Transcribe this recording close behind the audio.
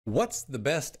What's the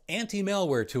best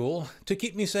anti-malware tool to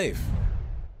keep me safe?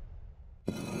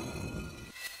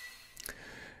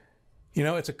 You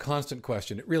know, it's a constant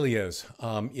question. It really is.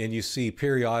 And you see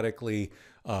periodically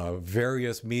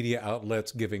various media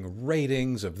outlets giving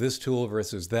ratings of this tool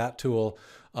versus that tool.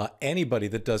 Anybody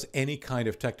that does any kind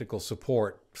of technical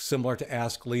support, similar to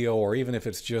askleo, or even if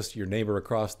it's just your neighbor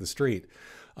across the street,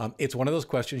 it's one of those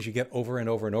questions you get over and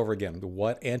over and over again.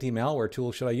 What anti-malware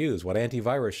tool should I use? What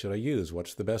antivirus should I use?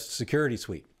 What's the best security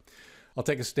suite? I'll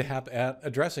take a stab at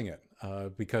addressing it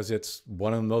because it's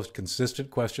one of the most consistent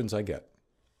questions I get.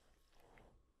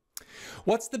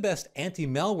 What's the best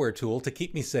anti-malware tool to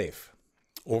keep me safe?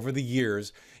 Over the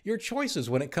years, your choices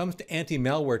when it comes to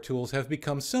anti-malware tools have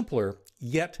become simpler,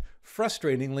 yet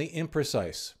frustratingly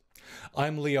imprecise.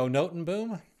 I'm Leo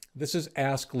Notenboom. This is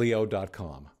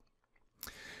askleo.com.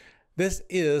 This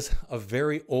is a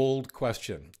very old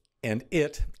question, and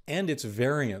it and its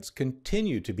variants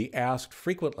continue to be asked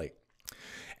frequently.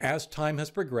 As time has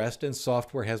progressed and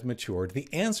software has matured,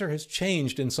 the answer has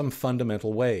changed in some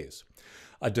fundamental ways.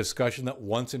 A discussion that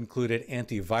once included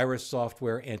antivirus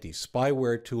software,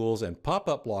 anti-spyware tools, and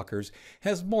pop-up blockers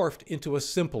has morphed into a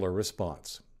simpler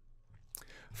response.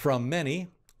 From many,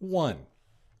 one.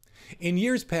 In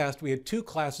years past, we had two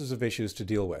classes of issues to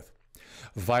deal with.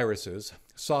 Viruses,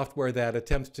 software that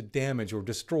attempts to damage or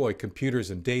destroy computers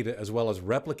and data as well as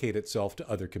replicate itself to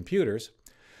other computers.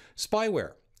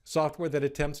 Spyware, software that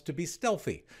attempts to be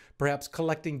stealthy, perhaps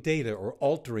collecting data or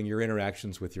altering your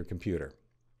interactions with your computer.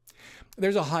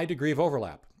 There's a high degree of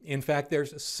overlap. In fact,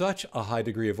 there's such a high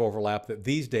degree of overlap that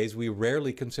these days we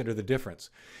rarely consider the difference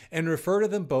and refer to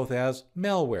them both as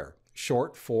malware,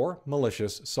 short for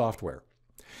malicious software.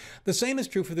 The same is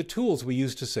true for the tools we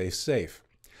use to stay safe.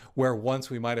 Where once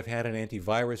we might have had an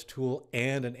antivirus tool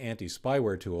and an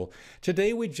anti-spyware tool,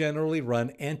 today we generally run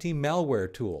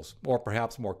anti-malware tools, or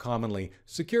perhaps more commonly,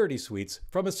 security suites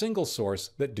from a single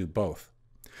source that do both.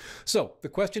 So the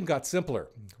question got simpler.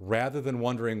 Rather than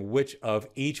wondering which of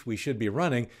each we should be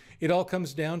running, it all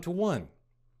comes down to one.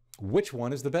 Which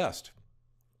one is the best?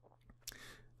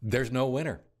 There's no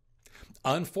winner.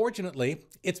 Unfortunately,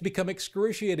 it's become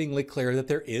excruciatingly clear that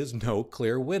there is no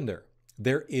clear winner.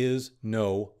 There is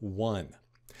no one.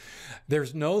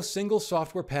 There's no single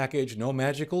software package, no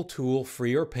magical tool,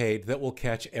 free or paid, that will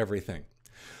catch everything.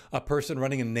 A person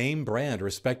running a name brand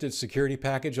respected security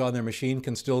package on their machine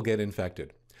can still get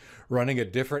infected. Running a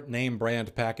different name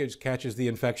brand package catches the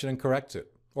infection and corrects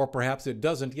it. Or perhaps it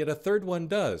doesn't, yet a third one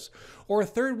does. Or a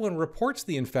third one reports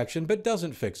the infection but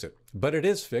doesn't fix it. But it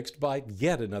is fixed by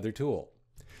yet another tool.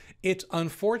 It's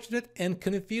unfortunate and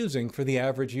confusing for the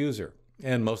average user,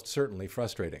 and most certainly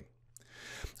frustrating.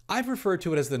 I've referred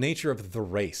to it as the nature of the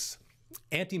race.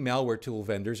 Anti-malware tool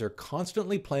vendors are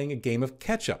constantly playing a game of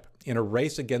catch-up in a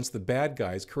race against the bad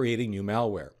guys creating new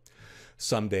malware.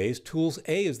 Some days, Tools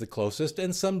A is the closest,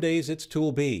 and some days it's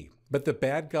Tool B. But the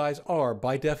bad guys are,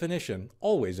 by definition,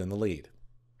 always in the lead.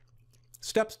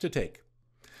 Steps to take.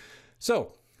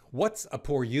 So, what's a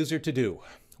poor user to do?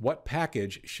 What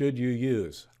package should you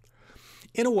use?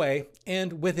 In a way,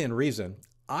 and within reason,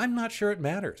 I'm not sure it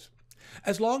matters.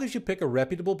 As long as you pick a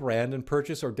reputable brand and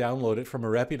purchase or download it from a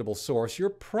reputable source, you're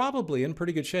probably in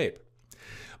pretty good shape.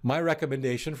 My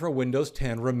recommendation for Windows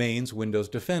 10 remains Windows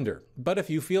Defender, but if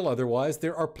you feel otherwise,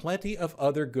 there are plenty of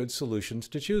other good solutions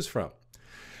to choose from.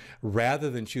 Rather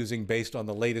than choosing based on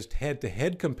the latest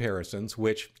head-to-head comparisons,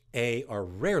 which A, are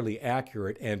rarely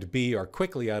accurate and B, are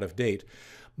quickly out of date,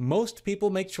 most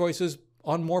people make choices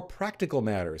on more practical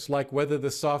matters, like whether the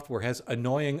software has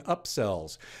annoying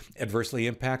upsells, adversely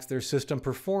impacts their system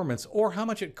performance, or how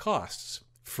much it costs,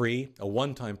 free, a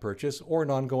one-time purchase, or an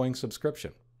ongoing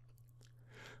subscription.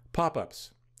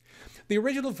 Pop-ups. The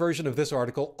original version of this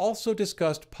article also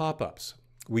discussed pop-ups.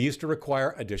 We used to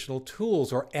require additional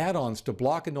tools or add-ons to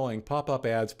block annoying pop-up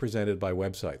ads presented by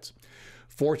websites.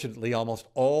 Fortunately, almost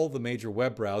all the major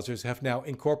web browsers have now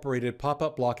incorporated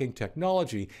pop-up blocking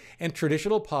technology, and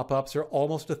traditional pop-ups are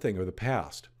almost a thing of the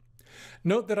past.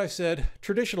 Note that I said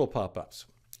traditional pop-ups.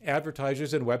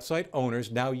 Advertisers and website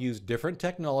owners now use different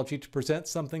technology to present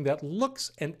something that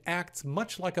looks and acts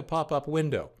much like a pop-up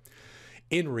window.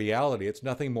 In reality, it's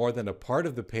nothing more than a part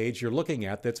of the page you're looking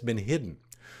at that's been hidden.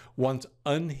 Once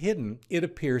unhidden, it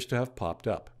appears to have popped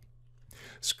up.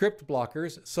 Script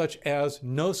blockers such as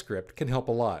NoScript can help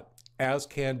a lot, as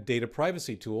can data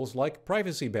privacy tools like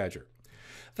Privacy Badger.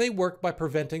 They work by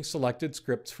preventing selected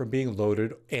scripts from being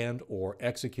loaded and/or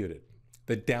executed.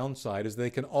 The downside is they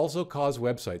can also cause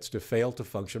websites to fail to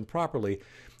function properly,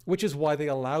 which is why they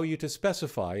allow you to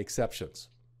specify exceptions.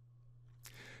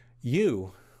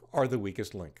 You are the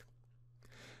weakest link.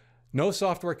 No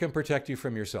software can protect you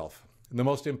from yourself. The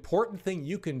most important thing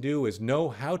you can do is know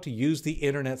how to use the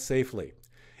internet safely.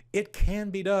 It can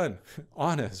be done,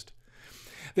 honest.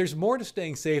 There's more to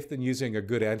staying safe than using a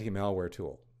good anti-malware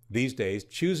tool. These days,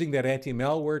 choosing that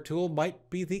anti-malware tool might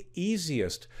be the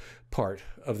easiest part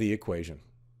of the equation.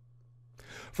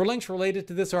 For links related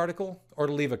to this article or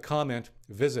to leave a comment,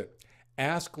 visit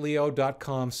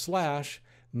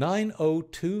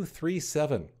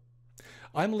askleo.com/90237.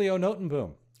 I'm Leo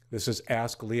Notenboom. This is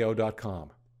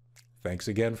askleo.com. Thanks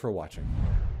again for watching.